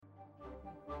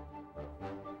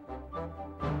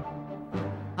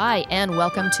Hi, and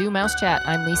welcome to Mouse Chat.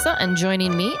 I'm Lisa, and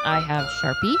joining me, I have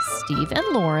Sharpie, Steve, and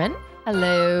Lauren.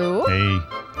 Hello. Hey.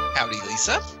 Howdy,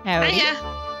 Lisa. Howdy. Hiya.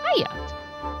 Hiya.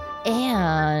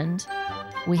 And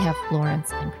we have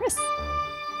Florence and Chris.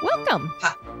 Welcome.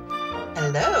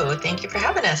 Hello. Thank you for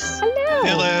having us. Hello.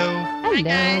 Hello. Hi,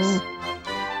 guys.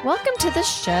 Welcome to the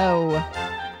show.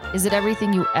 Is it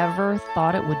everything you ever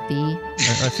thought it would be?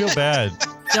 I feel bad.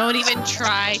 Don't even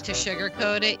try to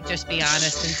sugarcoat it. Just be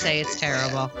honest and say it's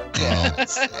terrible. Well,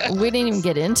 We didn't even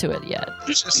get into it yet.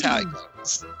 It's just how it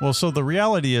goes. well, so the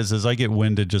reality is I get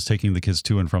winded just taking the kids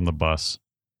to and from the bus.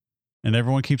 And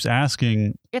everyone keeps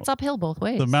asking, It's uphill both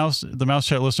ways. the mouse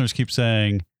chat listeners keep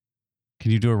saying,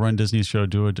 can you do a Run Disney show?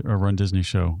 Do a Run Disney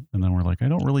show. And then we're like, we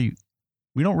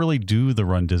don't really do the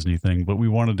Run Disney thing, but we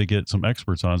wanted to get some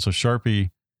experts on. So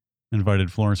Sharpie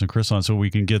invited Florence and Chris on so we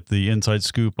can get the inside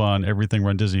scoop on everything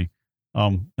Run Disney.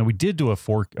 And we did do a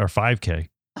 5K.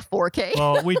 A 4K?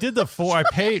 Well, we did the 4. We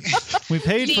paid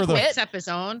He for the. quits up his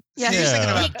own. Yeah. He was thinking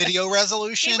Yeah. about video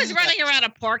resolution. He was running around a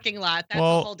parking lot. That's a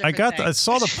whole Well, different thing. I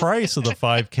saw the price of the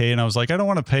 5K and I was like, I don't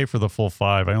want to pay for the full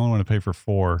 5. I only want to pay for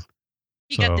 4.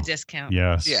 You got the so, discount.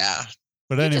 Yes. Yeah.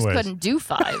 But You just anyways, couldn't do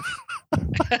 5.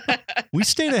 we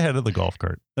stayed ahead of the golf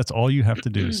cart. That's all you have to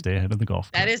do is stay ahead of the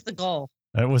golf cart. That is the goal.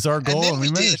 That was our goal, And then and we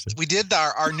managed it. we did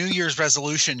our New Year's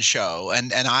resolution show,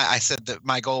 and I said that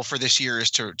my goal for this year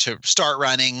is to start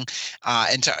running,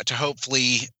 and to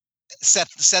hopefully set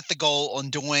the goal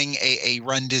on doing a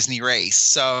Run Disney race.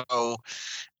 So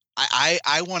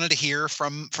I wanted to hear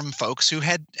from folks who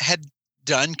had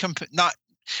done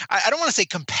I don't want to say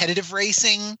competitive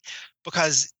racing,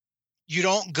 because you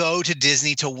don't go to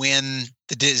Disney to win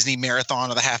the Disney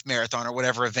marathon or the half marathon or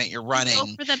whatever event you're running. Go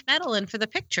for the medal and for the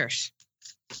pictures.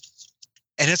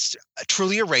 And it's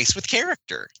truly a race with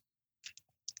character.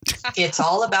 It's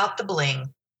all about the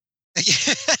bling. Oh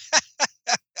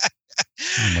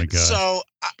my God. So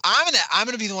I'm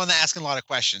gonna be the one that asking a lot of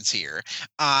questions here,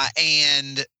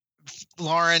 and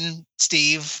Lauren,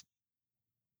 Steve,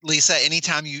 Lisa,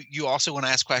 anytime you also want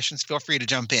to ask questions, feel free to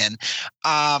jump in.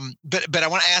 But I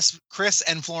want to ask Chris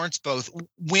and Florence both.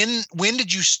 When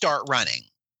did you start running?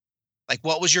 Like,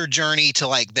 what was your journey to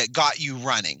that got you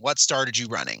running? What started you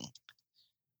running?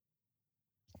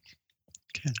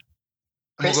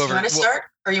 Chris, you want to start,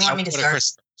 or you want me to start?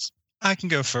 I can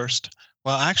go first.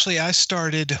 Well, actually, I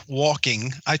started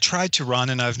walking. I tried to run,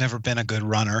 and I've never been a good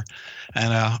runner.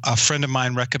 And a friend of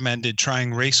mine recommended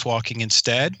trying race walking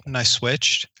instead, and I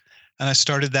switched. And I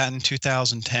started that in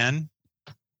 2010.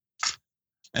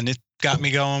 And it got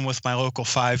me going with my local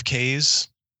 5Ks.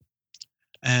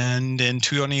 And in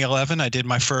 2011, I did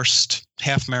my first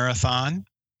half marathon.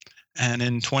 And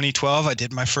in 2012, I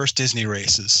did my first Disney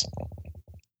races.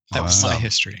 That was my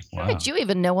history. How did you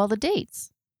even know all the dates?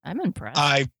 I'm impressed.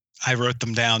 I wrote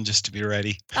them down just to be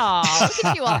ready. Oh, look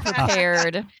at you all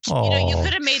prepared. Oh, You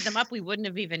could have made them up. We wouldn't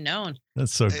have even known.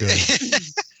 that's so good.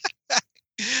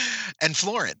 And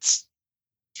Florence.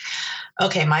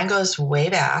 Okay, mine goes way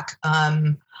back.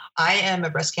 I am a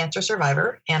breast cancer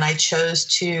survivor, and I chose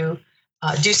to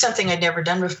do something I'd never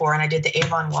done before, and I did the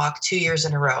Avon Walk 2 years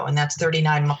in a row, and that's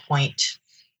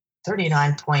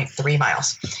 39.3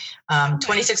 miles,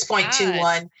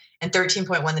 26.21 and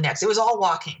 13.1 the next. It was all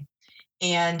walking.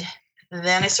 And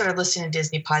then I started listening to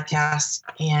Disney podcasts,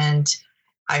 and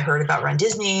I heard about Run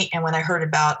Disney. And when I heard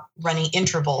about running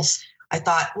intervals, I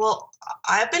thought, well,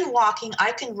 I've been walking.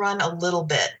 I can run a little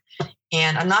bit.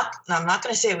 And I'm not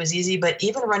going to say it was easy, but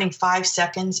even running 5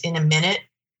 seconds in a minute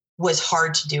was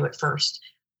hard to do at first.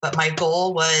 But my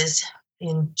goal was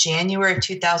in January of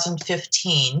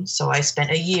 2015. So I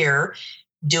spent a year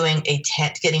doing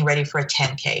getting ready for a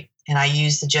 10K. And I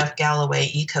used the Jeff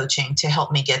Galloway e-coaching to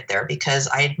help me get there, because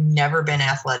I had never been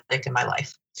athletic in my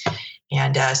life.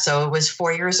 And so it was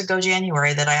 4 years ago,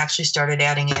 January, that I actually started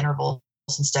adding intervals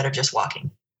instead of just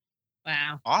walking.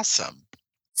 Wow. Awesome.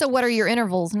 So what are your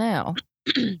intervals now?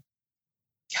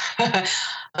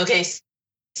 Okay.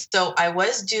 So I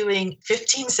was doing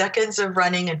 15 seconds of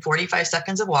running and 45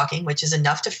 seconds of walking, which is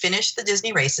enough to finish the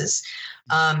Disney races.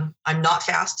 I'm not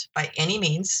fast by any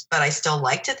means, but I still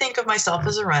like to think of myself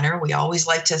as a runner. We always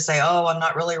like to say, oh, I'm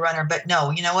not really a runner, but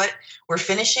no, you know what? We're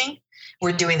finishing.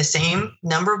 We're doing the same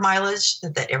number of mileage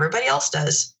that everybody else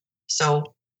does.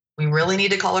 So we really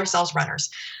need to call ourselves runners,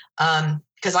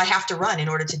 because I have to run in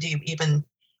order to do even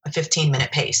a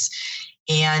 15-minute pace.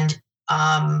 And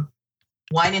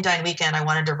Wine and Dine weekend, I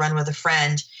wanted to run with a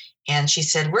friend, and she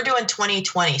said, we're doing 20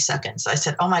 seconds. I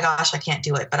said, oh my gosh, I can't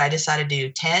do it. But I decided to do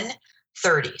 10,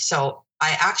 30. So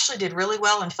I actually did really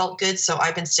well and felt good. So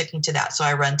I've been sticking to that. So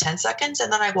I run 10 seconds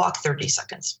and then I walk 30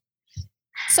 seconds.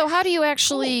 So how do you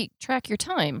actually track your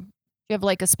time? Do you have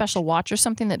like a special watch or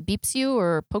something that beeps you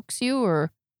or pokes you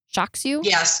or shocks you?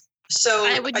 Yes. So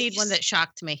I would need one that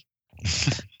shocked me.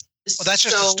 Well, that's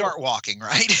just to start walking,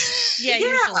 right? Yeah,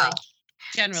 usually.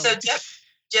 Generally. So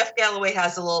Jeff Galloway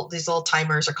has these little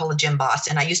timers are called a Gym Boss,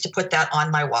 and I used to put that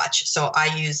on my watch. So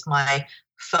I use my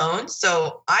phone.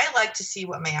 So I like to see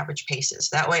what my average pace is.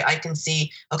 That way I can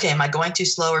see, okay, am I going too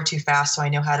slow or too fast? So I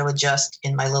know how to adjust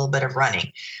in my little bit of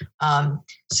running.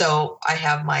 So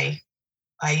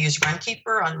I use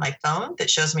Runkeeper on my phone that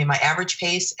shows me my average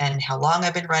pace and how long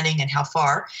I've been running and how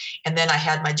far. And then I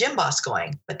had my Gym Boss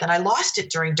going, but then I lost it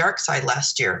during Dark Side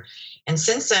last year. And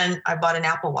since then, I bought an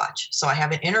Apple Watch. So I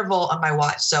have an interval on my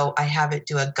watch. So I have it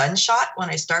do a gunshot when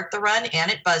I start the run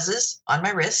and it buzzes on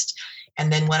my wrist.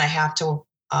 And then when I have to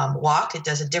walk, it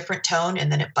does a different tone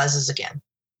and then it buzzes again.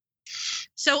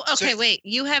 So wait,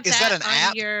 you have is that that an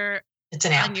on app? It's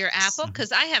an app. on your Apple?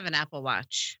 Because I have an Apple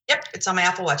Watch. Yep, it's on my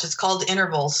Apple Watch. It's called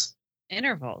Intervals.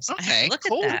 Intervals. I have Okay, to look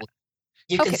cool. at that.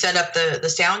 You can set up the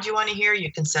sound you want to hear.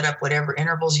 You can set up whatever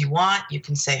intervals you want. You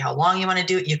can say how long you want to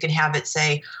do it. You can have it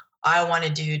say, I want to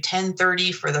do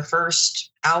 10:30 for the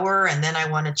first hour, and then I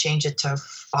want to change it to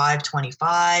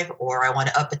 5:25, or I want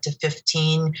to up it to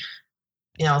 15,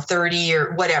 30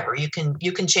 or whatever. You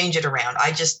can change it around.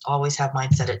 I just always have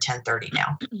mine set at 10:30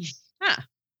 now. Huh.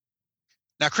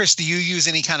 Now, Chris, do you use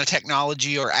any kind of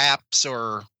technology or apps,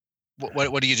 or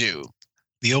what do you do?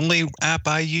 The only app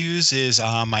I use is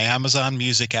my Amazon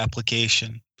Music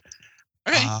application.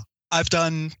 Okay. I've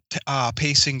done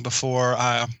pacing before.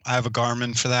 I have a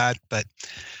Garmin for that, but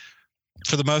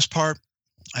for the most part,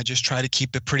 I just try to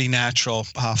keep it pretty natural.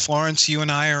 Florence, you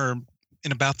and I are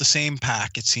in about the same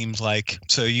pack, it seems like.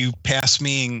 So you pass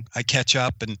me and I catch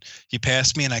up, and you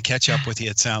pass me and I catch up with you,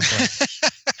 it sounds like.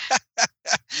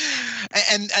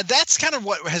 And that's kind of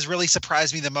what has really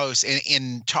surprised me the most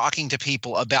in talking to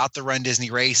people about the Run Disney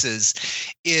races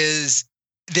is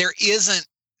there isn't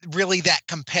really that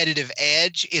competitive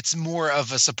edge. It's more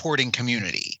of a supporting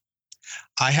community.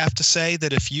 I have to say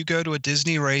that if you go to a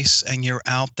Disney race and you're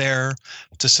out there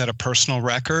to set a personal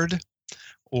record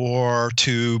or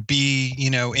to be,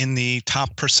 in the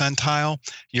top percentile,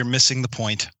 you're missing the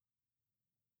point.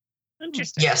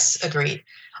 Interesting. Yes, agreed.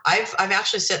 I've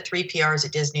actually set 3 PRs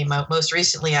at Disney. Most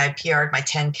recently, I PR'd my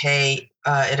 10K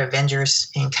at Avengers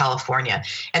in California.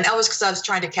 And that was because I was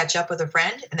trying to catch up with a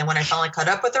friend. And then when I finally caught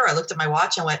up with her, I looked at my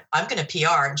watch and went, I'm going to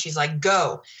PR. And she's like,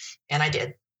 go. And I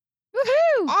did.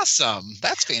 Woohoo! Awesome.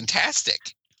 That's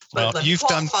fantastic. Well, But you've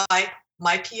done.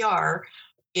 My PR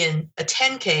in a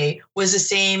 10K was the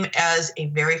same as a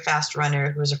very fast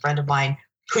runner who was a friend of mine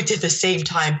who did the same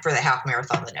time for the half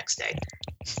marathon the next day.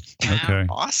 Okay.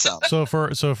 Awesome. So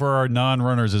for our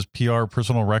non-runners, is PR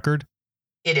personal record?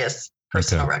 It is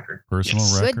personal Okay. record. Personal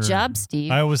Yes. record. Good job,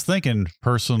 Steve. I was thinking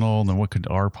personal, and then what could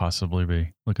R possibly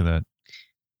be? Look at that.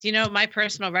 Do you know my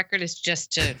personal record is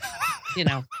just to,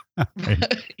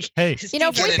 Hey, if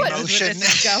we put-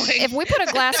 if we put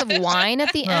a glass of wine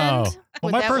at the No. end, well,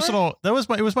 would my that work? personal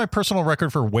it was my personal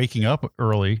record for waking up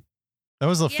early. That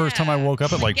was the first time I woke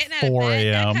up at like Getting out of 4 bed,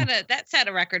 a.m. That set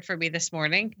a record for me this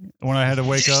morning. when I had to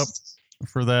wake up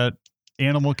for that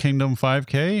Animal Kingdom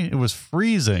 5K. It was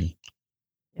freezing.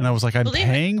 And I was like, I'm Believe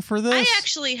paying for this? I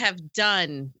actually have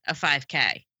done a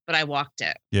 5K, but I walked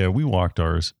it. Yeah, we walked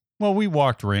ours. Well, we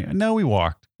walked. No, we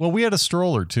walked. Well, we had a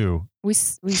stroller too. we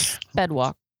sped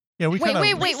walk. Yeah, we Wait,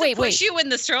 kind of. wait. Push you in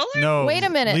the stroller? No, Wait a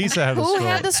minute. Lisa had the Who stroller.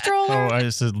 had the stroller? Oh, I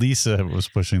said Lisa was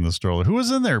pushing the stroller. Who was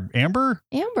in there? Amber?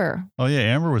 Amber. Oh, yeah,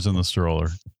 Amber was in the stroller.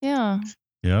 Yeah.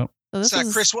 Yep. So this So,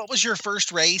 is Chris, what was your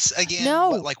first race again?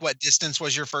 No. What distance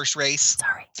was your first race?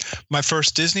 sorry. My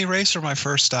first Disney race or my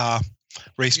first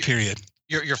race period?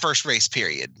 Your first race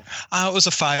period. It was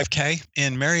a 5K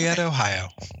in Marietta, Ohio.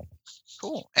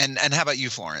 Cool. And how about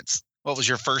you, Florence? What was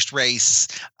your first race?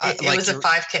 It was a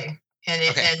 5K,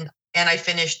 and I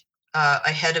finished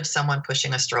ahead of someone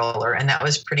pushing a stroller, and that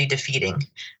was pretty defeating.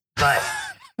 But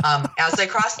as I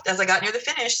got near the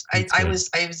finish, I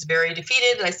was very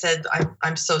defeated. I said,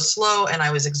 I'm so slow, and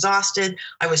I was exhausted.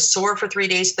 I was sore for 3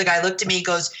 days. The guy looked at me, and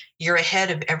goes, "You're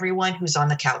ahead of everyone who's on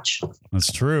the couch."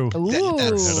 That's true. Ooh.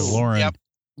 Ahead of Lauren. Yep.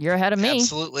 You're ahead of me.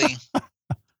 Absolutely.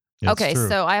 It's Okay, true.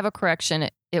 so I have a correction.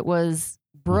 It was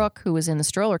Brooke who was in the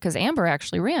stroller because Amber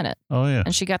actually ran it. Oh, yeah.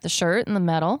 And she got the shirt and the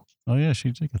medal. Oh, yeah,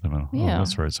 she did get the medal. Yeah. Oh,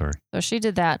 that's right. Sorry. So she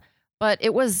did that. But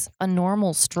it was a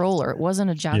normal stroller. It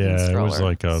wasn't a jogging Yeah, it stroller. was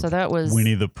like a so that was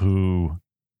Winnie the Pooh,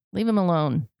 leave him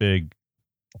alone. big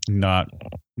not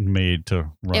made to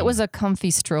run. It was a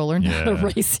comfy stroller, not a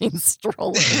Yeah. racing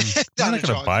stroller. I'm not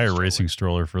going to buy a racing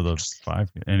stroller for the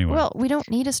 5 anyway. Well, we don't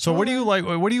need a So stroller. what do you like?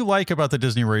 What do you like about the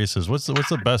Disney races? What's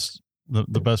the best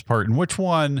the best part, and which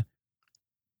one?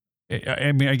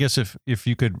 I mean, I guess if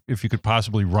you could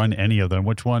possibly run any of them,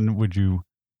 which one would you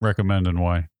recommend and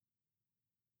why?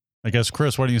 I guess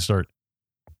Chris, why don't you start?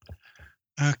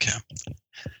 Okay.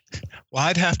 Well,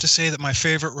 I'd have to say that my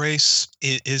favorite race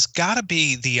is got to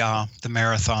be the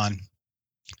marathon,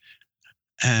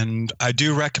 and I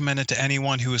do recommend it to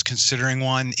anyone who is considering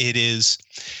one. It is,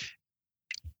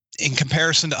 in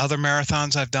comparison to other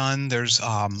marathons I've done, there's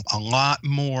a lot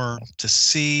more to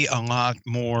see, a lot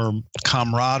more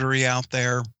camaraderie out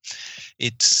there.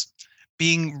 It's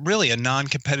being really a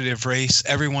non-competitive race.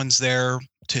 Everyone's there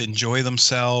to enjoy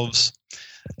themselves,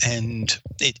 and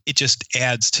it just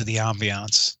adds to the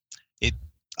ambiance.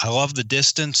 I love the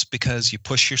distance because you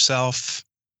push yourself.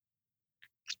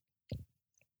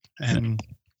 And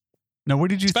now,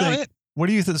 what did you that's about think? it. What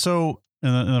do you think? So,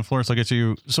 and then Florence, I'll get to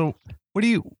you. So, what do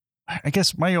you? I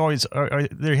guess my always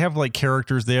they have like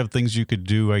characters. They have things you could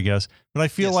do, I guess. But I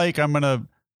feel Yes. like I'm gonna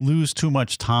lose too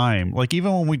much time. Like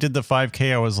even when we did the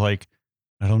 5K, I was like,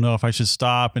 I don't know if I should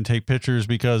stop and take pictures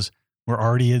because we're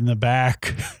already in the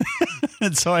back.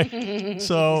 And so Hey,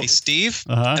 Steve,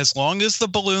 as long as the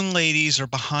balloon ladies are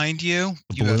behind you,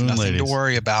 you have balloon nothing ladies. to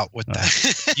worry about with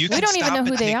that. You We can don't even stop know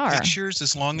who and they take are. pictures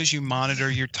as long as you monitor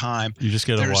your time. You just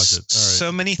got to There's watch it. All right.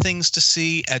 so many things to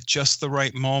see at just the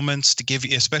right moments to give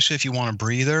you, especially if you want a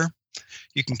breather.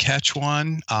 You can catch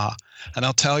one. And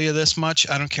I'll tell you this much.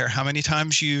 I don't care how many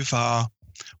times you've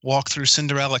walked through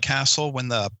Cinderella Castle when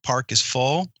the park is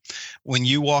full. When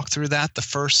you walk through that the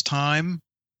first time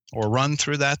or run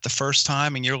through that the first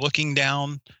time and you're looking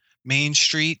down Main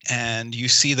Street and you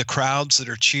see the crowds that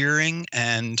are cheering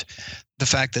and the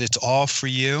fact that it's all for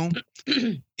you,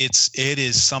 it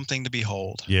is something to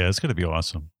behold. Yeah, it's gonna be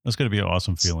awesome. That's gonna be an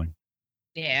awesome feeling.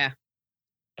 Yeah.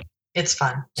 It's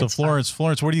fun. So It's fun.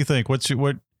 Florence, what do you think? What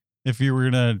if you were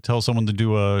gonna tell someone to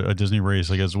do a Disney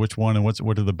race? I guess which one and what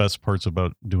are the best parts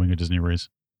about doing a Disney race?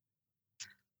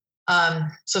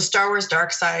 So Star Wars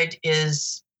Dark Side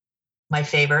is my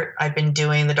favorite. I've been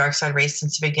doing the Dark Side race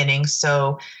since the beginning.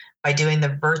 So by doing the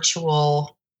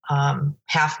virtual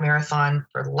half marathon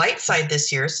for Light Side this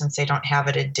year, since they don't have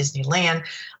it at Disneyland,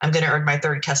 I'm going to earn my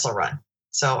 3rd Kessel Run.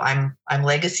 So I'm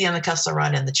legacy on the Kessel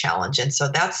Run and the challenge, and so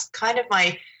that's kind of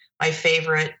my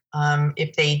favorite.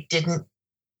 If they didn't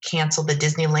cancel the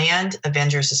Disneyland,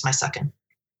 Avengers is my second.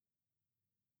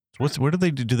 What do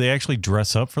they do? Do they actually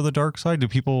dress up for the Dark Side? Do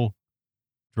people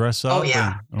dress up? Oh,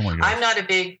 yeah. Oh my god. I'm not a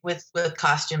big with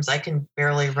costumes. I can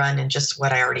barely run in just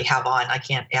what I already have on. I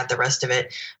can't add the rest of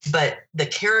it. But the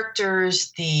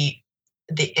characters, the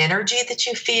energy that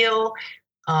you feel,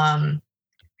 and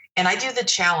I do the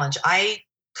challenge. I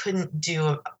couldn't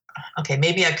do. Okay,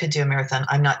 maybe I could do a marathon.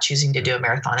 I'm not choosing to do a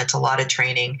marathon. It's a lot of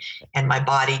training, and my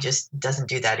body just doesn't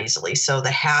do that easily. So the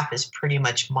half is pretty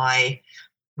much my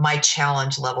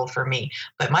challenge level for me.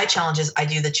 But my challenge is I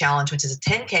do the challenge, which is a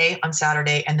 10K on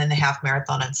Saturday and then the half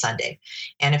marathon on Sunday.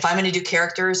 And if I'm going to do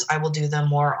characters, I will do them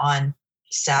more on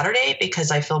Saturday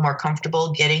because I feel more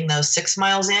comfortable getting those 6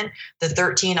 miles in. The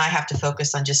 13, I have to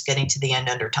focus on just getting to the end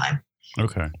under time.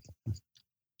 Okay.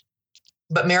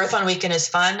 But marathon weekend is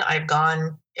fun. I've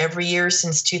gone every year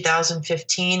since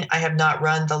 2015. I have not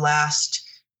run the last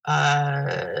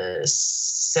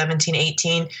 17,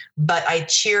 18, but I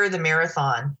cheer the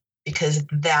marathon because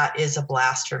that is a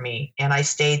blast for me. And I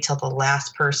stay till the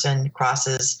last person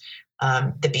crosses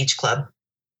the beach club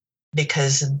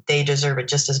because they deserve it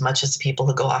just as much as the people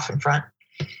who go off in front.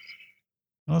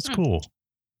 Oh, that's cool.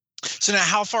 So now,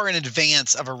 how far in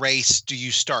advance of a race do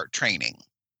you start training?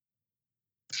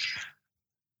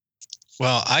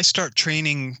 Well, I start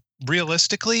training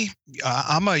realistically.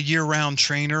 I'm a year-round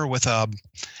trainer with a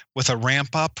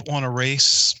ramp up on a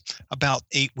race about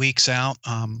 8 weeks out.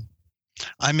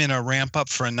 I'm in a ramp up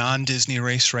for a non-Disney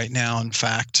race right now. In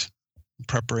fact,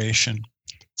 preparation.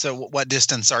 So what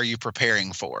distance are you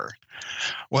preparing for?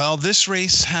 Well, this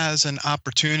race has an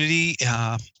opportunity.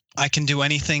 I can do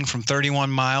anything from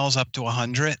 31 miles up to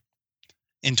 100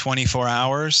 in 24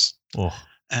 hours. Oh.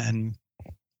 And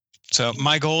so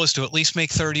my goal is to at least make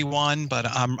 31, but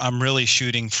I'm really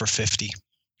shooting for 50.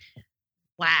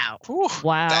 Wow.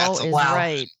 Wow That's a is wow.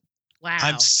 right. Wow.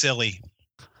 I'm silly.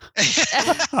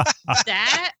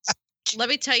 That, let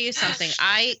me tell you something.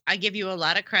 I give you a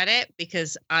lot of credit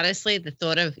because honestly, the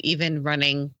thought of even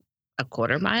running a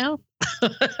quarter mile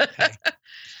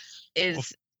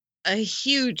is a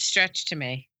huge stretch to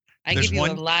me. I There's give you a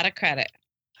one- lot of credit.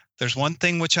 There's one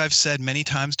thing which I've said many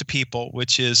times to people,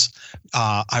 which is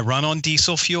I run on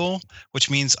diesel fuel, which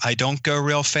means I don't go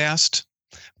real fast,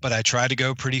 but I try to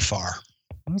go pretty far.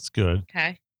 That's good.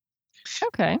 Okay.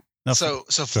 Okay. Now, So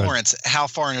Florence, how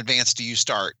far in advance do you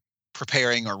start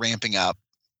preparing or ramping up?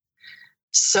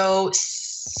 So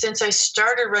since I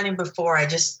started running before, I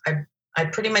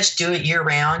pretty much do it year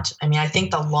round. I mean, I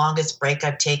think the longest break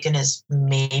I've taken is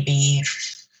maybe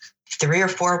 3 or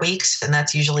 4 weeks, and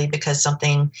that's usually because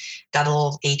something got a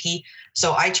little achy.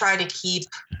 So I try to keep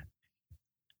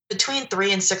between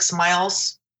 3 and 6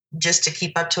 miles just to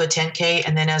keep up to a 10K.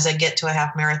 And then as I get to a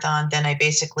half marathon, then I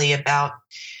basically about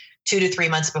 2 to 3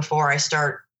 months before I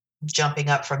start jumping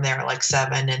up from there, like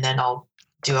 7, and then I'll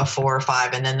do a 4 or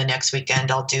 5. And then the next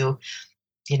weekend I'll do,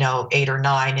 8 or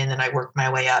 9, and then I work my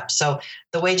way up. So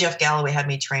the way Jeff Galloway had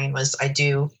me train was I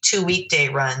do 2 weekday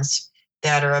runs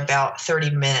that are about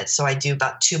 30 minutes. So I do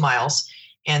about 2 miles.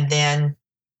 And then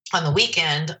on the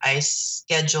weekend, I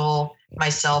schedule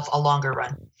myself a longer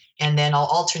run. And then I'll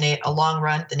alternate a long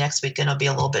run. The next weekend will be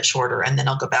a little bit shorter. And then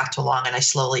I'll go back to long, and I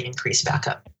slowly increase back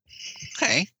up.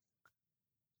 Okay.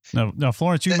 Now,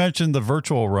 Florence, you mentioned the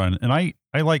virtual run, and I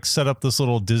like set up this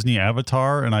little Disney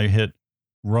avatar, and I hit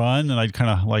run, and I kind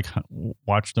of like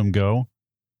watch them go.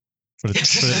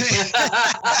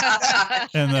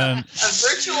 And then a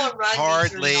virtual run.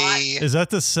 Hardly. Is that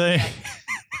the same?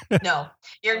 No,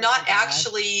 you're not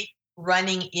actually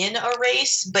running in a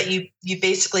race, but you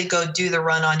basically go do the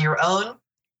run on your own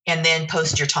and then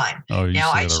post your time. Oh, you now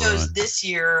I set a chose run. this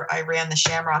year, I ran the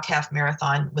Shamrock Half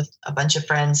Marathon with a bunch of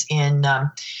friends in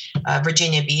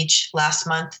Virginia Beach last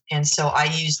month. And so I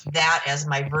used that as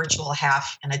my virtual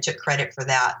half, and I took credit for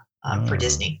that for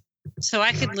Disney. So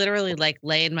I could literally like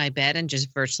lay in my bed and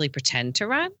just virtually pretend to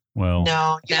run. Well,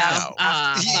 No, No.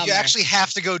 You actually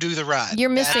have to go do the run. You're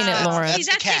missing it, Lauren. That's See,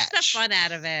 the that takes the catch. fun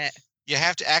out of it. You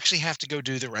have to go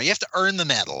do the run. You have to earn the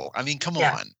medal. I mean, come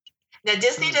Yeah. on. Now,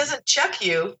 Disney doesn't check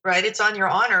you, right? It's on your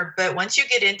honor. But once you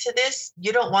get into this,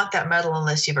 you don't want that medal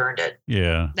unless you've earned it.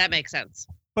 yeah. That makes sense.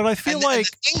 But I feel And like,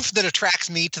 the thing that attracts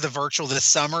me to the virtual this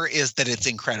summer is that it's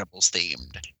Incredibles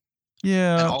themed. And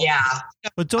yeah. all- Yeah.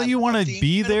 But don't you want to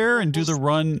be there and do the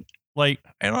run? Like,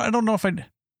 I don't know if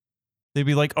they'd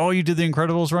be like, oh, you did the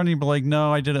Incredibles run. You'd be like,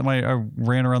 no, I did it. I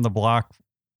ran around the block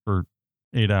for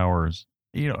 8 hours.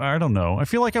 I don't know. I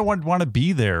feel like I want to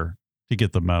be there to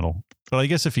get the medal. But I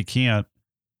guess if you can't,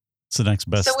 it's the next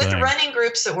best So with thing. the running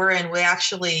groups that we're in, we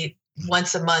actually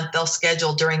once a month they'll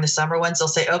schedule during the summer ones. They'll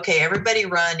say, okay, everybody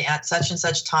run at such and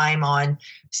such time on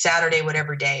Saturday,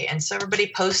 whatever day. And so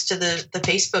everybody posts to the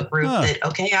Facebook group that,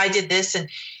 okay, I did this.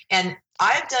 And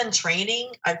I've done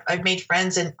training. I've made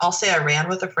friends, and I'll say I ran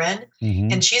with a friend,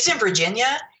 Mhm. and she's in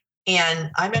Virginia and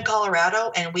I'm in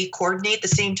Colorado, and we coordinate the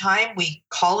same time. We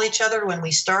call each other when we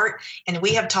start, and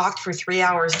we have talked for 3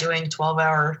 hours doing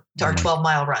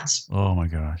 12-mile runs. Oh my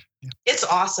gosh. It's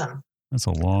awesome. That's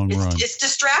a long run. It's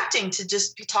distracting to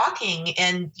just be talking,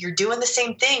 and you're doing the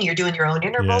same thing. You're doing your own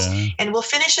intervals, Yeah. and we'll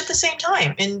finish at the same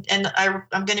time. And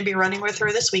I'm going to be running with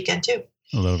her this weekend too.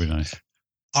 Oh, that would be nice.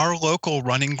 Our local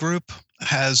running group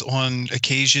has on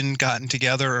occasion gotten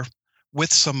together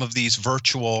with some of these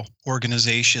virtual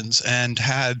organizations and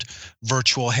had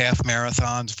virtual half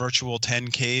marathons, virtual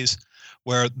 10Ks,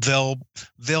 where they'll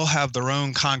have their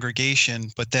own congregation,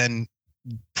 but then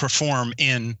perform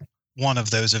in one of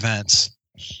those events.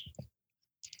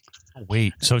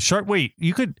 Wait, so Sharpie,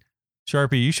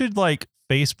 you should like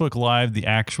Facebook Live the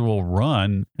actual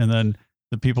run, and then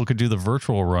the people could do the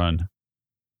virtual run.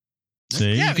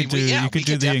 See, Yeah, you could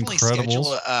do the definitely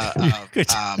schedule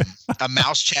Incredibles. a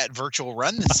mouse chat virtual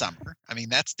run this summer. I mean,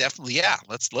 that's definitely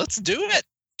Let's do it.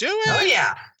 Do it. Oh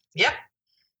yeah, yep.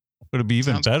 Would it be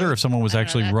even Sounds better good. if someone was I don't know,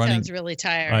 actually that running? Sounds really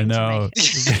tiring. I to know.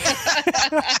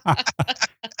 me.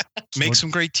 Make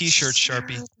some great T-shirts,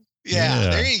 Sharpie. Yeah, Yeah.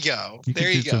 there you go. You could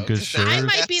There do you some go. good Just- shirts. I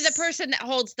might be the that's- person that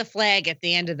holds the flag at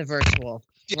the end of the virtual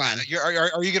run.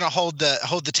 Are you going to hold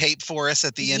the tape for us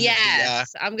at the end?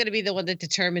 Yes, I'm going to be the one that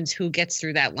determines who gets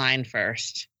through that line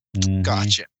first. Mhm.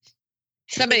 Gotcha.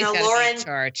 Somebody's got to be Lauren, in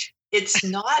charge. It's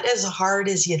not as hard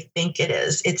as you think it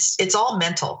is. It's all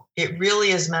mental. It really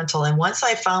is mental. And once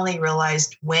I finally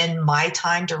realized when my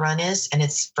time to run is, and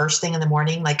it's first thing in the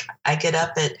morning, like I get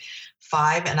up at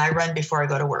 5 and I run before I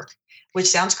go to work, which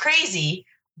sounds crazy,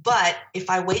 but if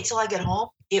I wait till I get home,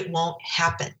 it won't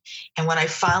happen. And when I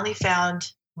finally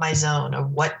found my zone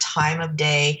of what time of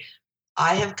day,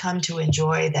 I have come to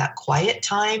enjoy that quiet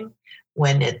time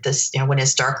when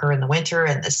it's darker in the winter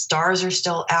and the stars are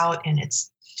still out, and it's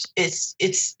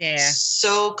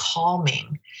so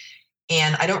calming.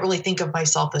 And I don't really think of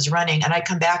myself as running. And I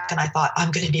come back and I thought,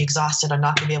 I'm going to be exhausted. I'm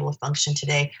not going to be able to function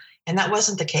today. And that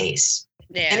wasn't the case.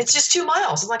 Yeah. And it's just 2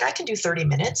 miles. I'm like, I can do 30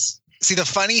 minutes. See, the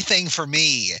funny thing for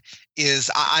me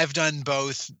is I've done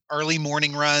both early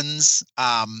morning runs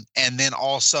and then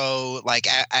also like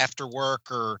after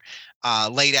work or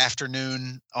late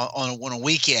afternoon on a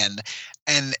weekend.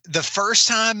 And the first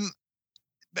time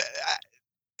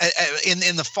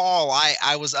in the fall,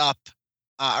 I was up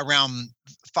around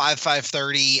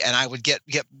 5:30, and I would get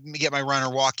my run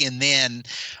or walk in then.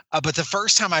 But the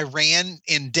first time I ran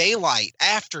in daylight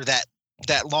after that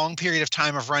long period of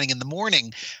time of running in the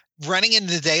morning, running in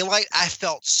the daylight, I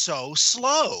felt so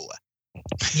slow.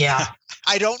 Yeah.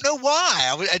 I don't know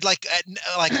why. I'd like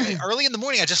early in the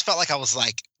morning, I just felt like I was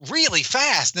like really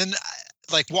fast. And then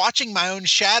like watching my own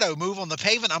shadow move on the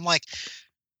pavement, I'm like,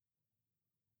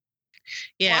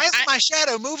 Yeah. why is my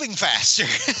shadow moving faster?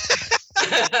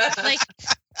 Like,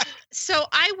 so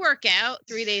I work out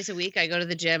 3 days a week. I go to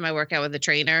the gym. I work out with a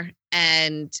trainer,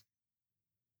 and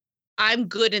I'm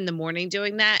good in the morning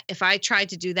doing that. If I tried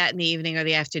to do that in the evening or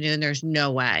the afternoon, there's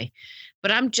no way.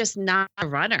 But I'm just not a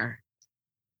runner.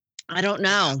 I don't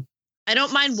know. I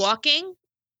don't mind walking,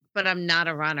 but I'm not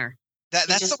a runner.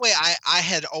 That's the way I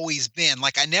had always been.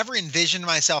 Like, I never envisioned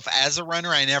myself as a runner.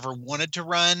 I never wanted to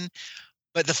run.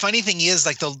 But the funny thing is,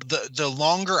 like, the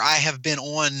longer I have been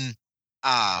on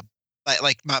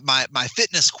like my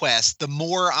fitness quest, the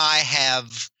more I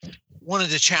have wanted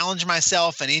to challenge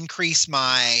myself and increase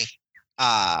my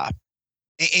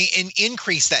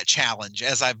increase that challenge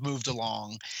as I've moved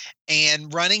along.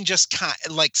 And running just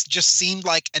seemed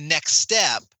like a next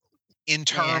step in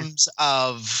terms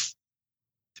of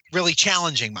really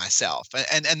challenging myself.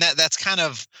 And that's kind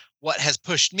of what has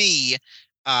pushed me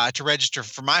to register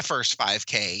for my first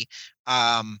 5K.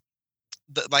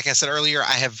 Like I said earlier,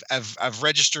 I've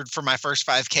registered for my first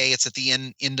 5K. It's at the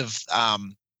end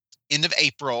of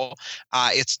April.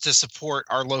 It's to support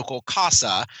our local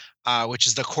CASA, which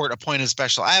is the Court Appointed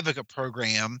Special Advocate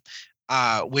Program,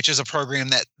 which is a program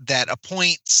that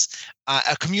appoints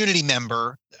a community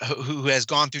member who has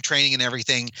gone through training and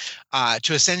everything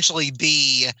to essentially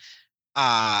be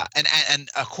a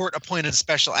court-appointed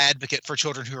special advocate for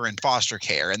children who are in foster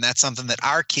care. And that's something that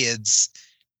our kids,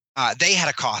 they had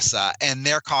a CASA, and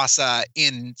their CASA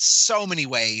in so many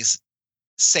ways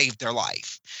saved their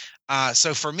life.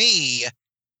 So for me,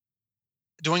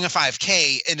 doing a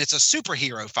 5K, and it's a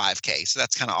superhero 5K, so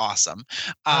that's kind of awesome.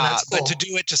 That's cool. But to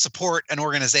do it to support an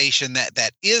organization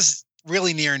that is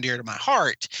really near and dear to my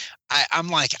heart, I'm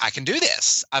like, I can do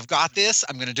this. I've got this.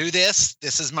 I'm going to do this.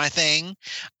 This is my thing.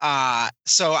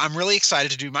 So I'm really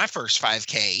excited to do my first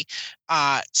 5K.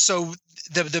 So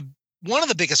the one of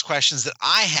the biggest questions that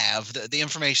I have, the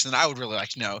information that I would really like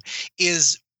to know,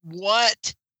 is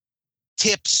what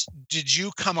tips did you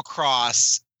come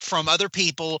across from other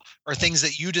people or things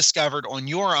that you discovered on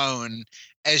your own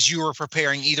as you were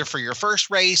preparing either for your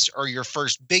first race or your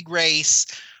first big race,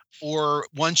 or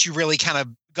once you really kind of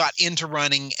got into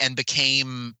running and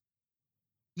became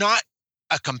not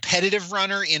a competitive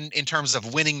runner in terms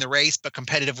of winning the race, but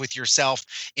competitive with yourself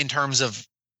in terms of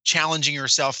challenging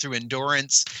yourself through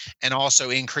endurance and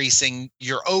also increasing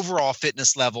your overall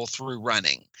fitness level through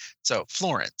running. So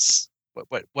Florence,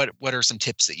 what are some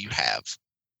tips that you have?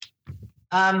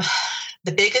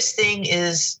 The biggest thing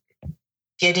is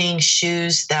getting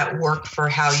shoes that work for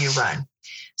how you run.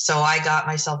 So I got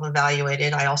myself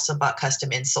evaluated. I also bought custom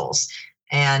insoles,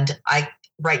 and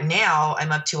right now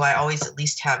I'm up to, I always at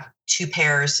least have 2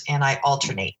 pairs, and I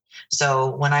alternate.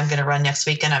 So when I'm going to run next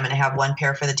weekend, I'm going to have 1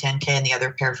 pair for the 10K and the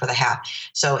other pair for the half.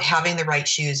 So having the right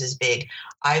shoes is big.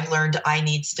 I've learned I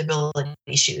need stability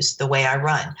shoes the way I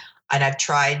run. And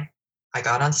I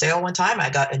got on sale one time. I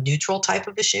got a neutral type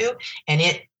of a shoe, and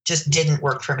it just didn't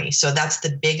work for me. So that's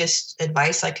the biggest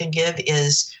advice I can give,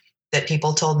 is that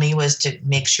people told me, was to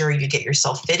make sure you get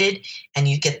yourself fitted and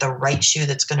you get the right shoe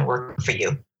that's going to work for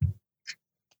you.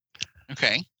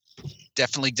 Okay.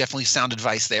 Definitely sound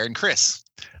advice there. And Chris?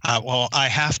 Well, I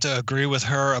have to agree with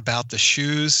her about the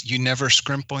shoes. You never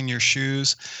scrimp on your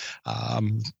shoes.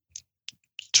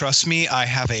 Trust me, I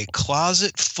have a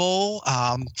closet full.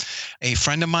 A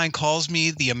friend of mine calls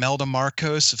me the Imelda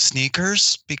Marcos of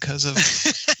sneakers because of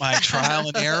my trial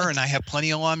and error, and I have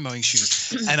plenty of lawn mowing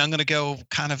shoes. And I'm going to go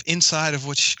kind of inside of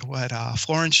what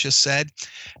Florence just said,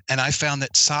 and I found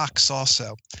that socks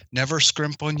also. Never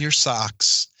scrimp on your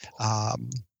socks.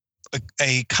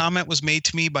 A comment was made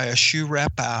to me by a shoe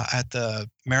rep at the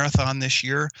marathon this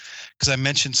year, because I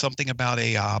mentioned something about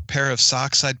a pair of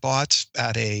socks I'd bought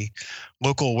at a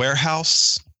local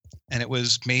warehouse, and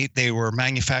they were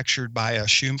manufactured by a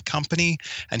shoe company.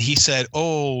 And he said,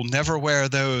 "Oh, never wear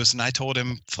those." And I told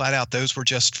him flat out, those were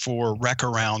just for wreck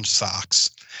around socks.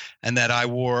 and that I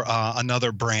wore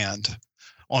another brand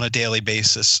on a daily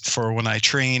basis for when I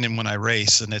train and when I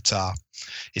race, and it's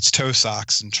toe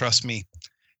socks, and trust me,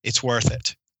 it's worth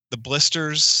it. The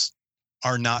blisters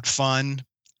are not fun,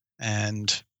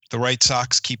 and the right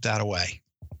socks keep that away.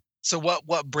 So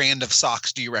what brand of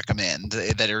socks do you recommend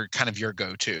that are kind of your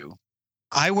go-to?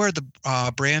 I wear the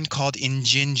brand called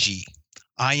Injinji,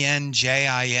 Injinji,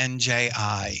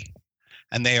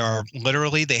 and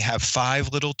they have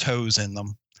 5 little toes in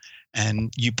them.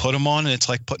 And you put them on, and it's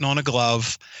like putting on a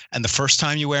glove. And the first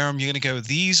time you wear them, you're going to go,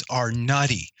 these are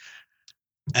nutty.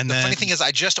 And the funny thing is,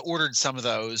 I just ordered some of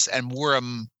those and wore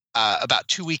them about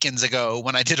 2 weekends ago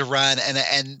when I did a run,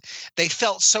 and they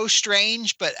felt so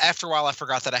strange. But after a while, I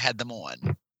forgot that I had them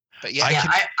on. But yeah,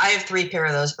 I have 3 pair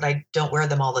of those, but I don't wear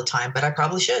them all the time. But I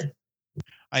probably should.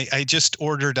 I just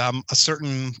ordered a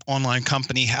certain online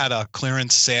company had a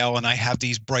clearance sale, and I have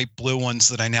these bright blue ones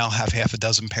that I now have half a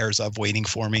dozen pairs of waiting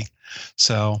for me.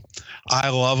 So I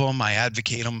love them. I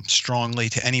advocate them strongly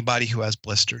to anybody who has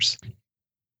blisters.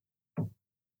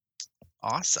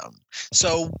 Awesome.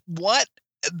 So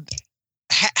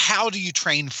how do you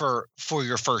train for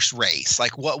your first race?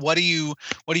 Like what do you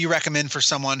recommend for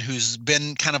someone who's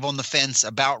been kind of on the fence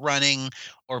about running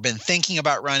or been thinking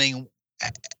about running?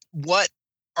 What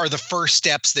are the first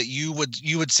steps that you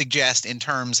would suggest in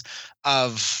terms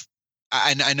of,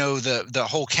 I know the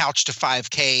whole couch to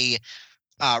 5K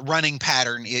running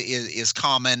pattern is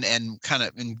common and kind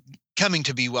of coming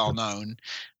to be well known,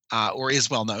 or is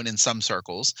well known in some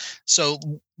circles. So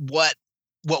what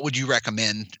would you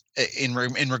recommend in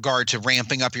regard to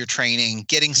ramping up your training,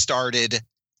 getting started,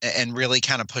 and really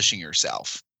kind of pushing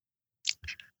yourself?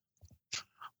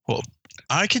 Well,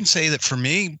 I can say that for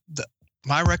me,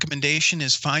 my recommendation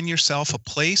is find yourself a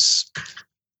place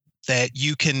that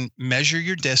you can measure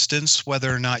your distance,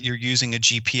 whether or not you're using a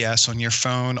GPS on your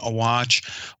phone, a watch,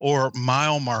 or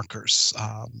mile markers.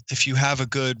 If you have a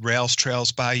good rails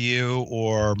trails by you,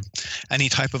 or any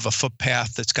type of a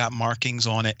footpath that's got markings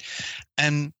on it,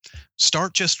 and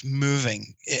start just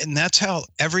moving. And that's how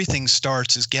everything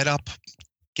starts, is get up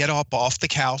off the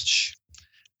couch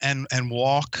and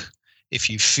walk. If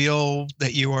you feel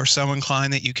that you are so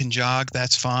inclined that you can jog,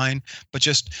 that's fine. But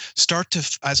just start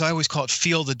to, as I always call it,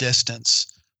 feel the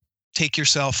distance. Take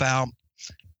yourself out,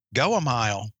 go a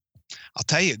mile. I'll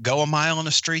tell you, go a mile in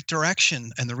a straight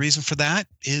direction. And the reason for that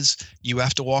is you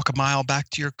have to walk a mile back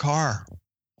to your car.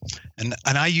 And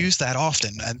I use that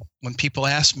often. And when people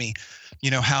ask me,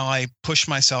 how I push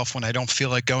myself when I don't feel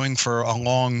like going for a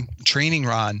long training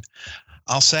run,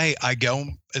 I'll say I go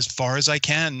as far as I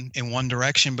can in one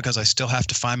direction because I still have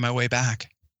to find my way back.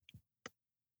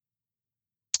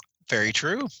 Very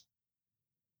true.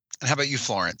 And how about you,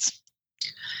 Florence?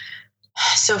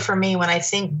 So for me, when I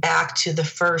think back to the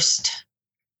first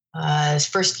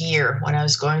year when I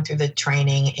was going through the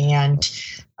training, and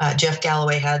Jeff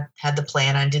Galloway had the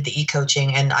plan, I did the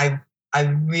e-coaching, and I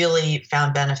really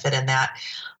found benefit in that.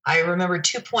 I remember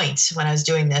 2 points when I was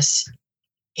doing this,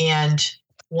 and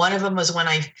one of them was when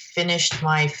I finished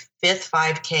my 5th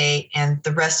 5K, and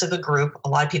the rest of the group, a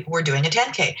lot of people were doing a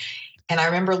 10K. And I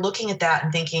remember looking at that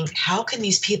and thinking, how can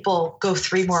these people go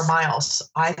 3 more miles?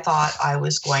 I thought I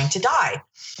was going to die.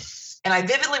 And I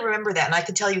vividly remember that. And I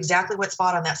could tell you exactly what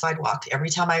spot on that sidewalk. Every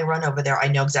time I run over there, I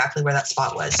know exactly where that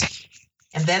spot was.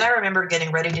 And then I remember getting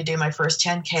ready to do my first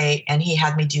 10K, and he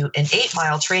had me do an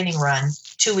 8-mile training run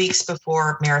 2 weeks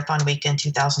before Marathon Week in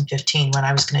 2015 when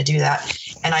I was going to do that.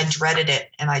 And I dreaded it.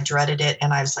 And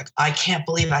I was like, I can't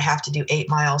believe I have to do 8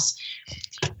 miles.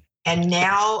 And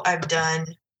now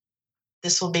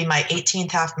this will be my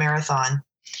 18th half marathon.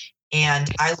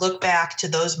 And I look back to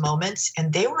those moments,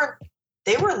 and they were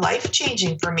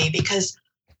life-changing for me because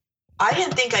I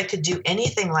didn't think I could do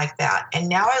anything like that. And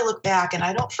now I look back and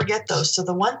I don't forget those. So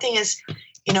the one thing is,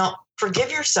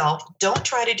 forgive yourself. Don't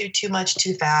try to do too much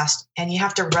too fast. And you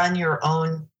have to run your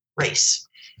own race.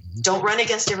 Don't run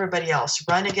against everybody else.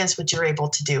 Run against what you're able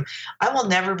to do. I will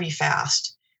never be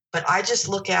fast, but I just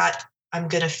look at, I'm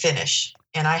going to finish,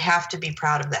 and I have to be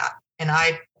proud of that. And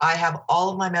I have all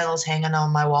of my medals hanging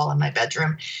on my wall in my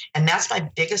bedroom. And that's my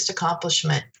biggest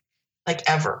accomplishment, like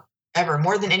ever,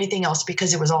 more than anything else,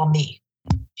 because it was all me.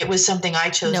 It was something I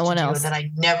chose to do that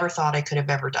I never thought I could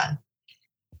have ever done.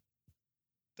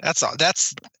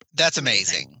 That's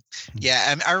amazing.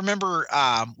 Yeah. I remember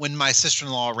when my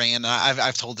sister-in-law ran,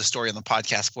 I've told this story on the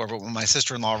podcast before, but when my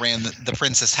sister-in-law ran the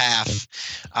Princess Half,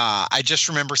 I just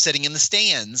remember sitting in the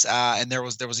stands, and there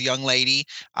was a young lady.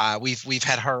 We've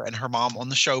had her and her mom on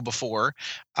the show before,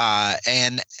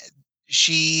 and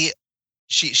she's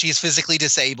physically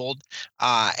disabled,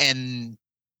 and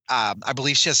I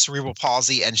believe she has cerebral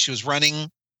palsy, and she was running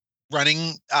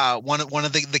running one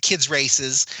of the kids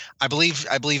races. I believe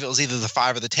it was either the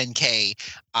 5 or the 10K,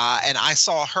 and I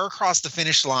saw her cross the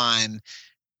finish line,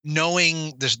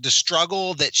 knowing the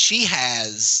struggle that she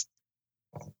has,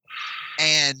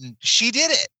 and she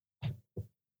did it.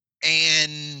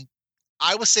 And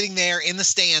I was sitting there in the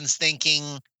stands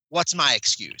thinking, what's my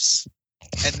excuse?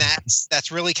 And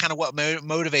that's really kind of what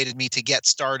motivated me to get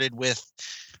started with.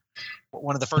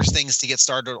 One of the first things to get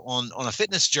started on a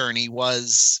fitness journey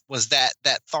was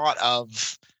that thought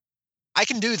of, I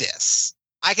can do this.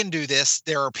 I can do this.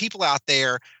 There are people out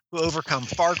there who overcome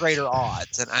far greater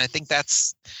odds. And I think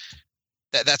that's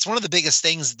one of the biggest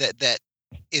things that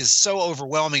is so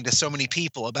overwhelming to so many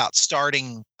people about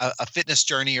starting a fitness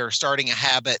journey or starting a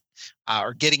habit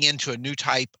or getting into a new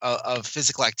type of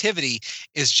physical activity,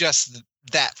 is just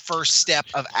that first step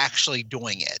of actually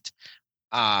doing it.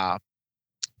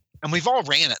 And we've all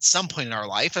ran at some point in our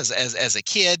life as a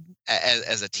kid,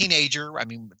 as a teenager. I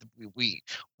mean, we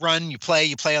run, you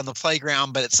play on the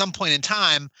playground, but at some point in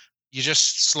time, you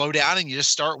just slow down and you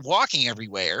just start walking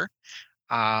everywhere.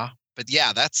 But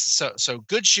yeah, that's so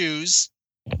good shoes.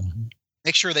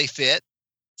 Make sure they fit.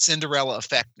 Cinderella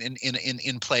effect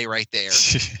in play right there.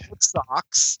 Good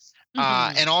socks,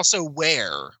 and also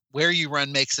where you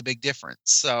run makes a big difference.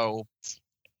 So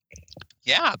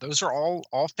yeah, those are all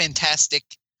fantastic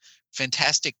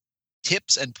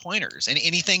tips and pointers. And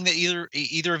anything that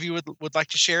either of you would like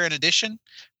to share in addition?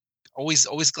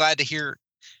 Always glad to hear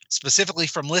specifically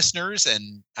from listeners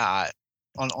and on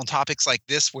topics like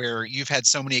this where you've had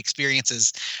so many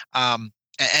experiences.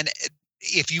 And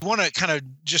if you want to kind of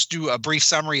just do a brief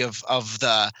summary of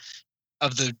the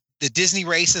Disney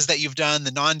races that you've done,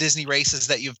 the non-Disney races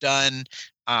that you've done,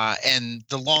 and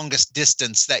the longest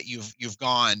distance that you've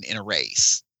gone in a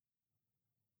race.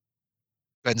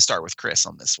 Go ahead and start with Chris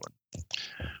on this one.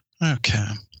 Okay.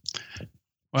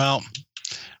 Well,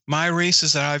 my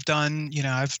races that I've done,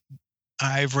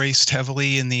 I've raced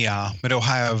heavily in the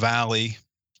Mid-Ohio Valley,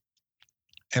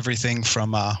 everything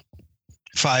from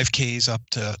 5Ks up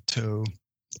to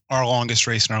our longest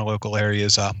race in our local area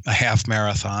is a half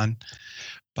marathon.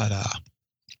 But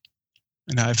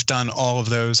I've done all of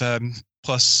those.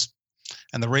 Plus,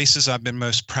 and the races I've been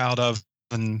most proud of,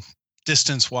 and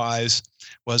distance-wise,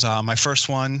 was my first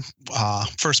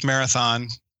marathon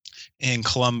in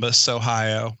Columbus,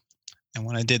 Ohio. And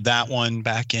when I did that one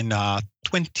back in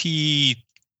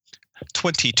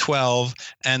 2012,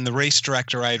 and the race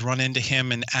director, I had run into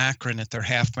him in Akron at their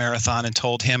half marathon and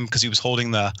told him, because he was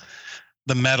holding the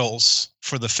medals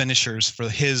for the finishers for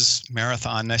his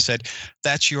marathon. And I said,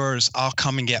 "That's yours. I'll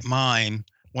come and get mine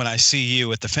when I see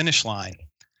you at the finish line."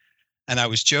 And I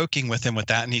was joking with him with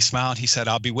that, and he smiled. He said,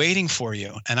 "I'll be waiting for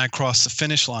you." And I crossed the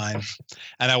finish line,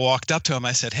 and I walked up to him.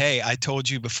 I said, "Hey, I told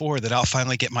you before that I'll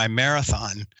finally get my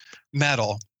marathon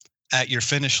medal at your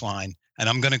finish line, and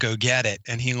I'm going to go get it."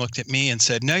 And he looked at me and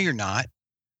said, "No, you're not."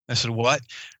 I said, "What?"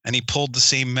 And he pulled the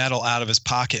same medal out of his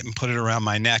pocket and put it around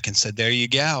my neck and said, "There you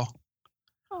go."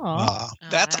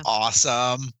 That's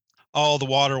awesome. All the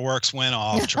waterworks went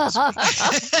off. Trust me.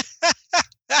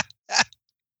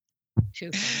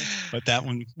 But that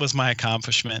one was my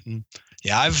accomplishment. And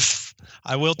yeah,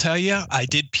 I will tell you, I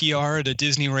did PR at a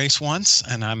Disney race once,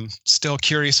 and I'm still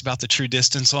curious about the true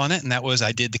distance on it. And that was,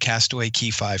 I did the Castaway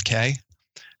Cay 5K,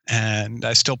 and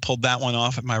I still pulled that one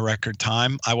off at my record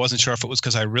time. I wasn't sure if it was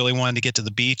because I really wanted to get to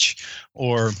the beach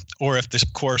or if this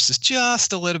course is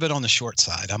just a little bit on the short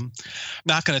side. I'm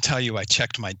not going to tell you I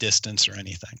checked my distance or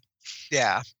anything.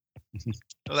 Yeah.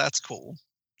 Well, that's cool.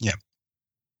 Yeah.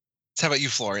 So how about you,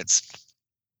 Florence?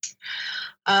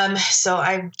 So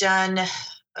I've done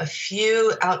a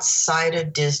few outside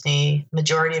of Disney.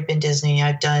 Majority have been Disney.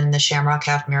 I've done the Shamrock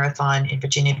Half Marathon in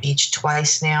Virginia Beach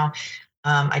twice now.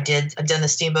 I've done the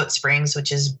Steamboat Springs,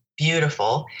 which is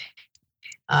beautiful.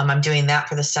 I'm doing that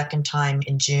for the second time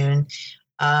in June.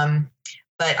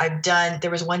 But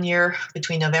there was 1 year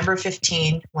between November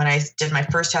 15, when I did my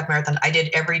first half marathon, I did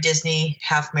every Disney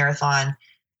half marathon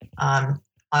on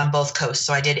both coasts.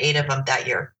 So I did 8 of them that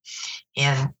year.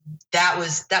 And that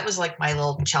was like my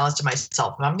little challenge to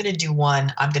myself. If I'm going to do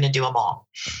one, I'm going to do them all.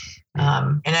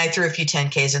 And I threw a few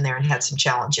 10Ks in there and had some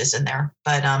challenges in there.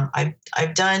 But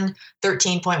I've done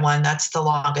 13.1. That's the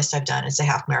longest I've done. It's a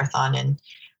half marathon, and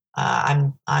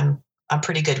I'm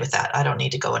pretty good with that. I don't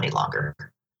need to go any longer.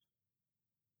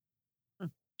 All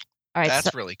right,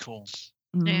 that's really cool.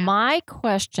 My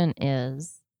question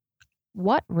is,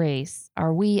 what race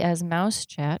are we as Mouse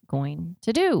Chat going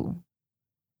to do?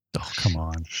 Oh, come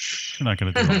on. You're not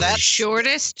going to do that. That's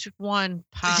shortest one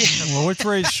possible. Well, which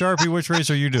race, Sharpie, which race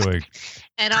are you doing?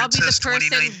 And I'll be the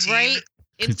person right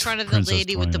in front of the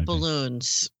lady with the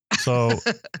balloons. So,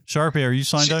 Sharpie, are you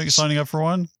signing up for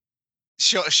one?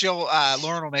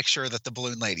 Lauren will make sure that the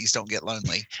balloon ladies don't get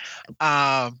lonely.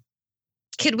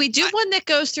 Could we do one that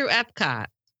goes through Epcot?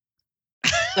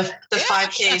 The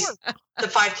 5Ks, sure. The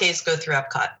 5Ks go through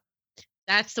Epcot.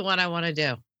 That's the one I want to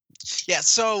do. Yeah,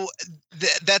 so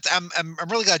that's I'm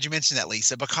really glad you mentioned that,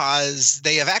 Lisa, because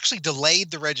they have actually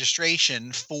delayed the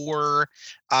registration for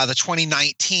the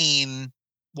 2019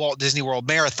 Walt Disney World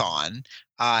Marathon,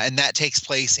 and that takes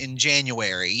place in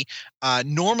January.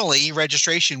 Normally,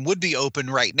 registration would be open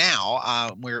right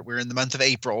now. We're in the month of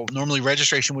April. Normally,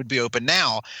 registration would be open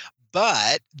now,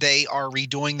 but they are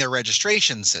redoing their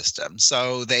registration system.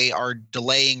 So they are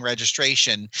delaying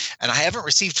registration. And I haven't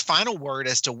received final word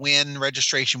as to when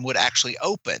registration would actually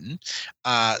open.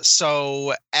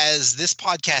 So as this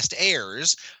podcast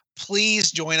airs,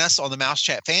 please join us on the Mouse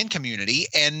Chat fan community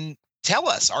and tell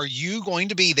us, are you going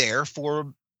to be there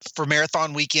for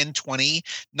Marathon Weekend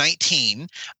 2019?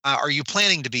 Are you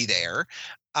planning to be there?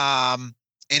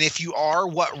 And if you are,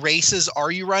 what races are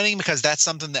you running? Because that's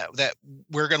something that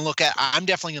we're going to look at. I'm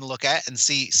definitely going to look at and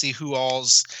see who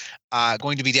all's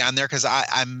going to be down there, because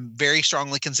I'm very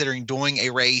strongly considering doing a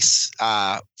race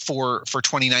for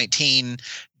 2019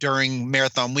 during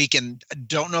Marathon Weekend.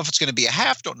 Don't know if it's going to be a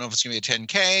half. Don't know if it's going to be a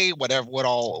 10K. What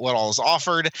all is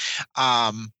offered.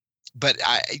 But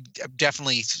I'm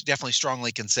definitely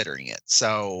strongly considering it.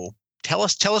 So tell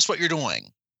us what you're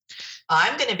doing.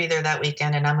 I'm going to be there that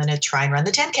weekend, and I'm going to try and run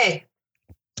the 10K.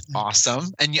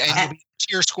 Awesome. And you'll be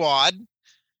cheer squad.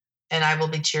 And I will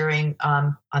be cheering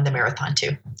on the marathon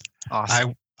too.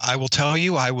 Awesome. I will tell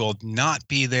you, I will not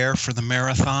be there for the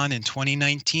marathon in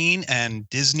 2019, and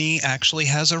Disney actually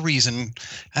has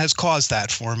caused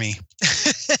that for me.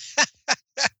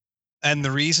 And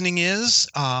the reasoning is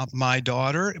my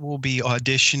daughter will be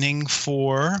auditioning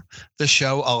for the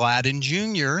show Aladdin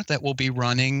Jr. that will be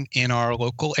running in our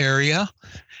local area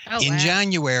in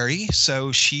January.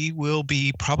 So she will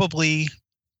be probably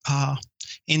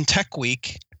in Tech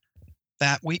Week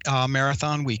that week,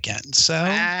 marathon weekend. So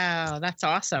wow, that's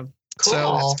awesome. Cool.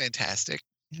 So that's fantastic.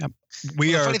 Yep.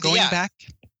 We are going back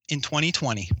in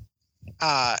 2020.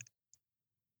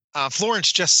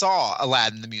 Florence just saw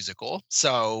Aladdin the musical,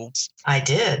 so I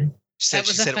did. That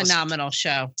was a phenomenal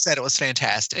show. Said it was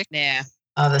fantastic. Yeah.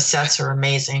 Oh, the sets are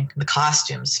amazing. The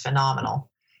costumes, phenomenal.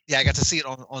 Yeah, I got to see it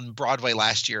on Broadway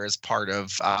last year as part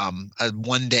of a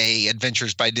one-day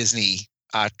Adventures by Disney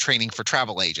training for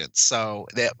travel agents. So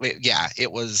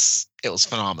it was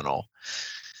phenomenal.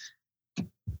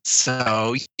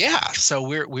 So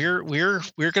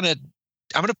we're gonna.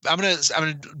 I'm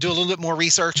gonna do a little bit more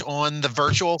research on the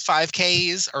virtual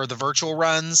 5Ks or the virtual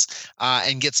runs,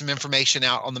 and get some information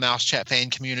out on the Mouse Chat fan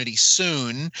community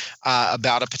soon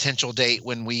about a potential date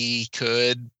when we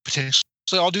could potentially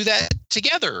all do that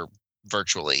together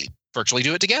virtually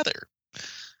do it together.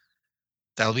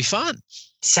 That'll be fun.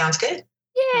 Sounds good.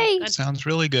 Yay! Sounds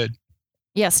really good.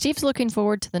 Yeah, Steve's looking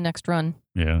forward to the next run.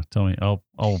 Yeah, tell me. I'll.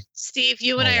 Steve,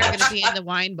 you and I are going to be in the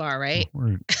wine bar, right?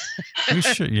 We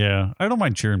should. Yeah, I don't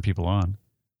mind cheering people on.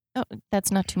 Oh,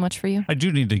 that's not too much for you. I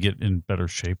do need to get in better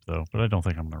shape though, but I don't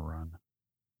think I'm going to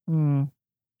run.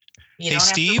 You don't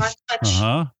Steve. have to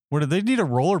run much. What do they need? A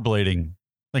rollerblading,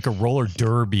 like a roller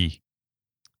derby.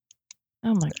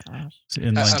 Oh my gosh!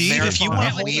 Steve, if you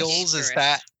want wheels, is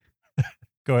that?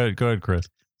 Go ahead, Chris.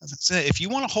 If you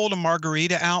want to hold a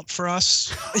margarita out for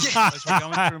us as we're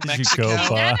going through Mexico,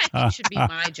 that I think should be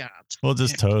my job. We'll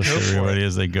just toast everybody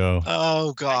as they go.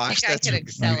 Oh gosh, I think I could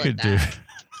excel at that.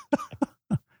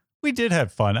 We did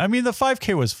have fun. I mean, the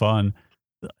 5K was fun.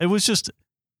 It was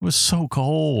so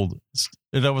cold.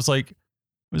 And I was like, it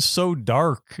was so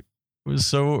dark. It was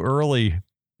so early.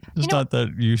 It's not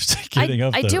that used to getting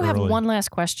up. I do have early. one last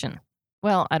question.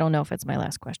 Well, I don't know if it's my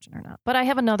last question or not, but I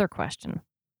have another question.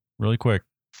 Really quick.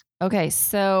 Okay,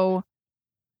 so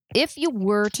if you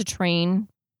were to train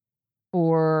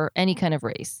for any kind of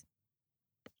race,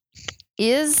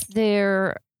 is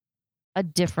there a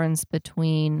difference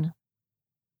between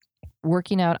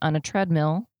working out on a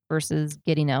treadmill versus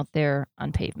getting out there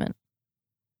on pavement?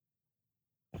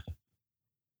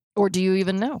 Or do you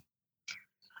even know?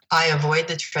 I avoid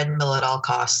the treadmill at all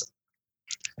costs.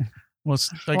 Well,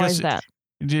 I Why guess is that?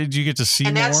 Did you get to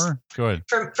see more? Go ahead.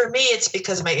 For me, it's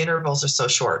because my intervals are so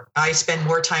short. I spend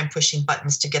more time pushing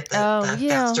buttons to get the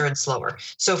faster and slower.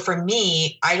 So for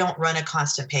me, I don't run a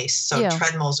constant pace. So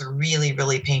treadmills are really,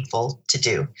 really painful to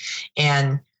do.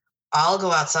 And I'll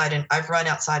go outside, and I've run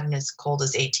outside and it's cold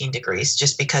as 18 degrees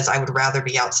just because I would rather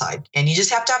be outside. And you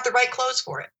just have to have the right clothes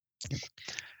for it.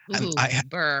 Ooh,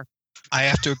 burr. I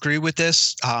have to agree with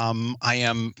this.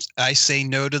 I say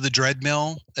no to the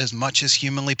treadmill as much as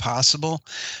humanly possible.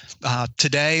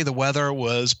 Today, the weather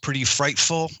was pretty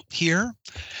frightful here.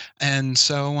 And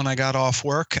so when I got off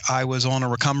work, I was on a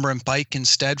recumbent bike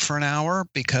instead for an hour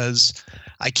because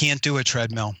I can't do a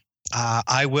treadmill.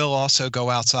 I will also go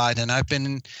outside, and I've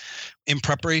been in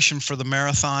preparation for the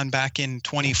marathon back in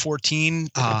 2014.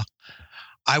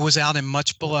 I was out in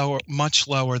much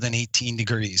lower than 18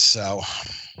 degrees. So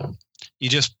you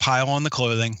just pile on the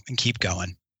clothing and keep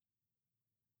going.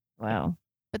 Wow.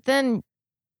 But then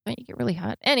don't you get really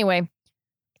hot? Anyway.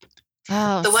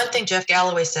 Oh, The one thing Jeff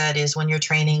Galloway said is when you're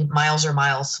training, miles are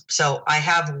miles. So I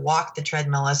have walked the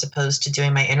treadmill as opposed to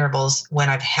doing my intervals when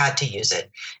I've had to use it.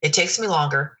 It takes me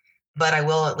longer, but I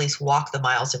will at least walk the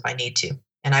miles if I need to.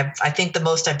 And I think the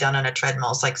most I've done on a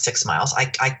treadmill is like 6 miles.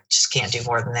 I just can't do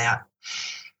more than that.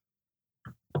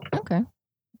 Okay.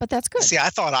 But that's good. See, I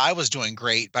thought I was doing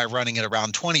great by running at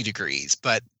around 20 degrees,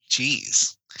 but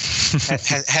geez,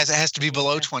 has to be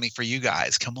below 20 for you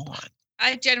guys. Come on.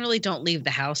 I generally don't leave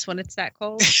the house when it's that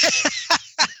cold.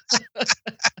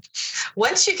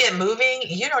 Once you get moving,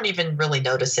 you don't even really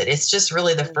notice it. It's just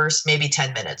really the first maybe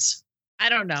 10 minutes. I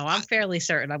don't know. I'm fairly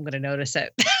certain I'm going to notice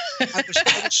it. I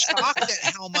was shocked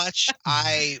at how much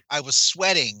I was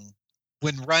sweating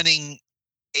when running,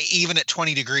 even at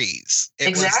 20 degrees.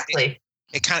 Exactly.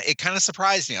 It kind of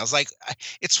surprised me. I was like,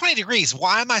 it's 20 degrees.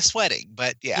 Why am I sweating?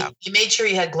 But yeah. You made sure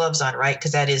you had gloves on, right?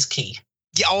 Because that is key.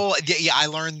 Yeah. Oh, yeah. I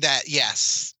learned that.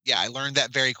 Yes. Yeah. I learned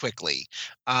that very quickly.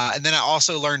 And then I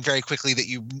also learned very quickly that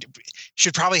you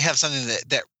should probably have something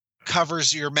that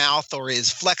covers your mouth or is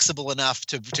flexible enough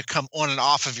to come on and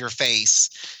off of your face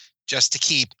just to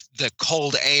keep the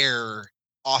cold air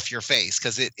off your face.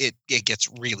 Cause it gets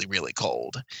really, really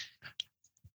cold.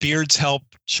 Beards help,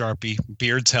 Sharpie.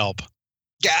 Beards help.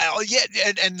 Yeah,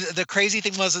 and the crazy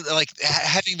thing was like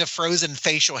having the frozen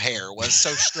facial hair was so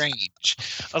strange.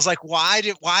 I was like, why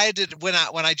did when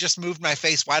I just moved my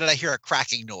face, why did I hear a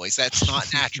cracking noise? That's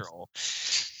not natural.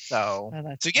 So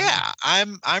yeah,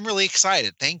 I'm really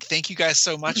excited. Thank you guys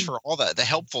so much for all the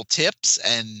helpful tips,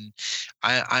 and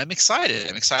I'm excited.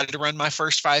 I'm excited to run my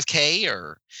first 5K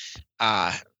or.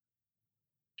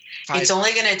 It's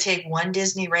only going to take one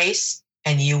Disney race,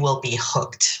 and you will be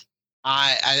hooked.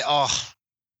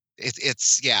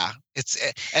 It's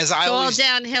as I go always all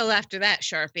downhill after that,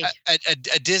 Sharpie.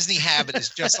 A Disney habit is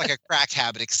just like a crack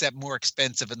habit, except more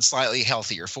expensive and slightly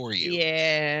healthier for you.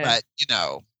 Yeah. But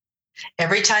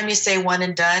every time you say one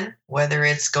and done, whether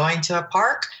it's going to a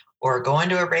park or going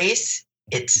to a race,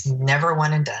 it's never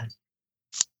one and done.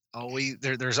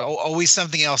 There's always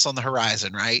something else on the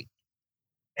horizon, right?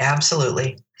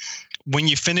 Absolutely. When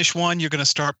you finish one, you're going to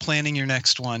start planning your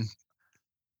next one.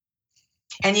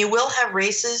 And you will have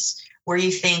races where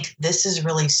you think, this is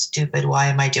really stupid. Why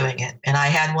am I doing it? And I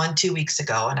had one 2 weeks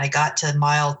ago, and I got to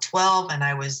mile 12 and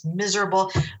I was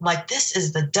miserable. I'm like, this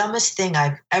is the dumbest thing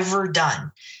I've ever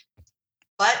done.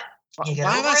 But you get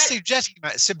why over am I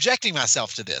it. subjecting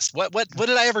myself to this? What did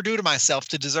I ever do to myself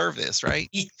to deserve this, right?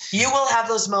 You will have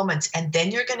those moments. And then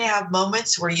you're going to have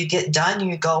moments where you get done and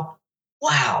you go,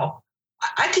 wow,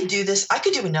 I could do this. I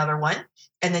could do another one.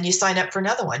 And then you sign up for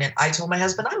another one. And I told my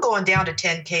husband, I'm going down to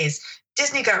 10Ks.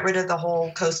 Disney got rid of the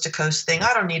whole coast to coast thing.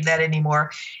 I don't need that anymore.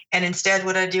 And instead,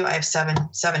 what I do, I have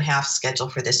seven halves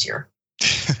scheduled for this year.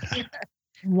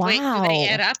 Wow. Wait, do they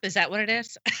add up? Is that what it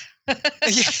is?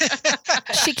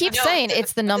 She keeps saying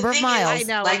it's the number of miles. I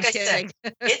know. Like I said,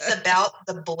 it's about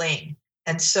the bling.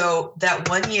 And so that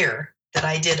 1 year that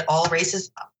I did all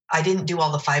races, I didn't do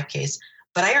all the 5Ks,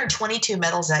 but I earned 22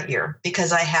 medals that year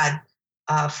because I had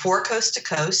 4 coast to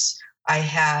coast. I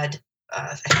had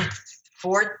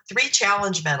 3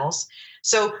 challenge medals.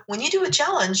 So when you do a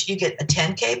challenge, you get a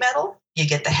 10K medal, you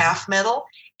get the half medal,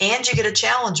 and you get a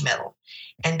challenge medal.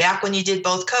 And back when you did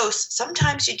both coasts,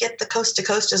 sometimes you get the coast to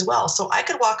coast as well. So I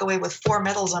could walk away with 4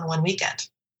 medals on one weekend.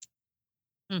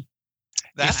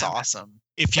 That's awesome.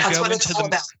 If you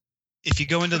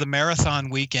go into the marathon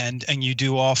weekend and you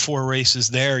do all 4 races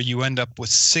there, you end up with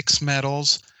 6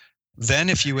 medals. Then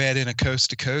if you add in a coast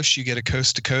to coast, you get a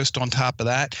coast to coast on top of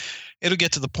that. It'll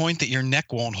get to the point that your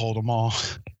neck won't hold them all.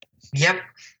 Yep.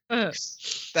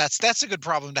 That's a good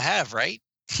problem to have, right?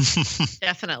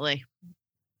 Definitely.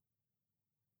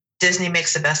 Disney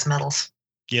makes the best medals.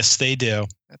 Yes, they do.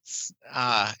 That's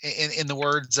in the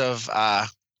words of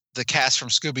the cast from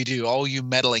Scooby-Doo, all you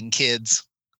meddling kids.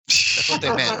 That's what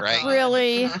they meant, right?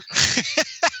 Really?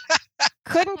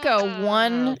 Couldn't go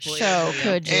one show,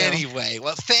 could you? Anyway,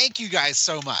 well, thank you guys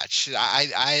so much.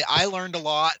 I learned a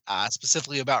lot,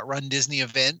 specifically about Run Disney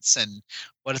events and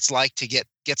what it's like to get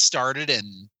started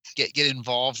and get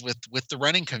involved with the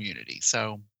running community.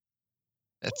 So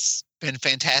it's been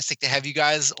fantastic to have you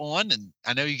guys on, and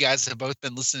I know you guys have both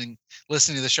been listening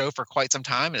to the show for quite some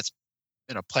time, and it's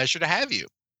been a pleasure to have you.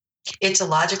 It's a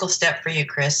logical step for you,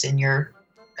 Chris, in your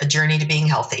journey to being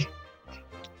healthy.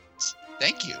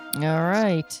 Thank you. All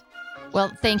right.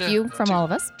 Well, thank you from all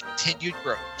of us. Continued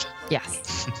growth.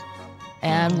 Yes.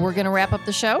 And we're going to wrap up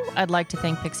the show. I'd like to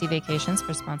thank Pixie Vacations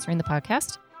for sponsoring the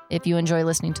podcast. If you enjoy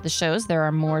listening to the shows, there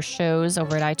are more shows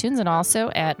over at iTunes and also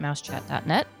at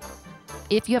mousechat.net.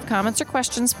 If you have comments or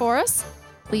questions for us,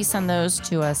 please send those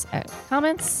to us at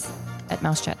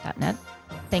comments@mousechat.net.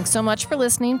 Thanks so much for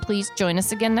listening. Please join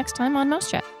us again next time on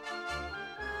Mouse Chat.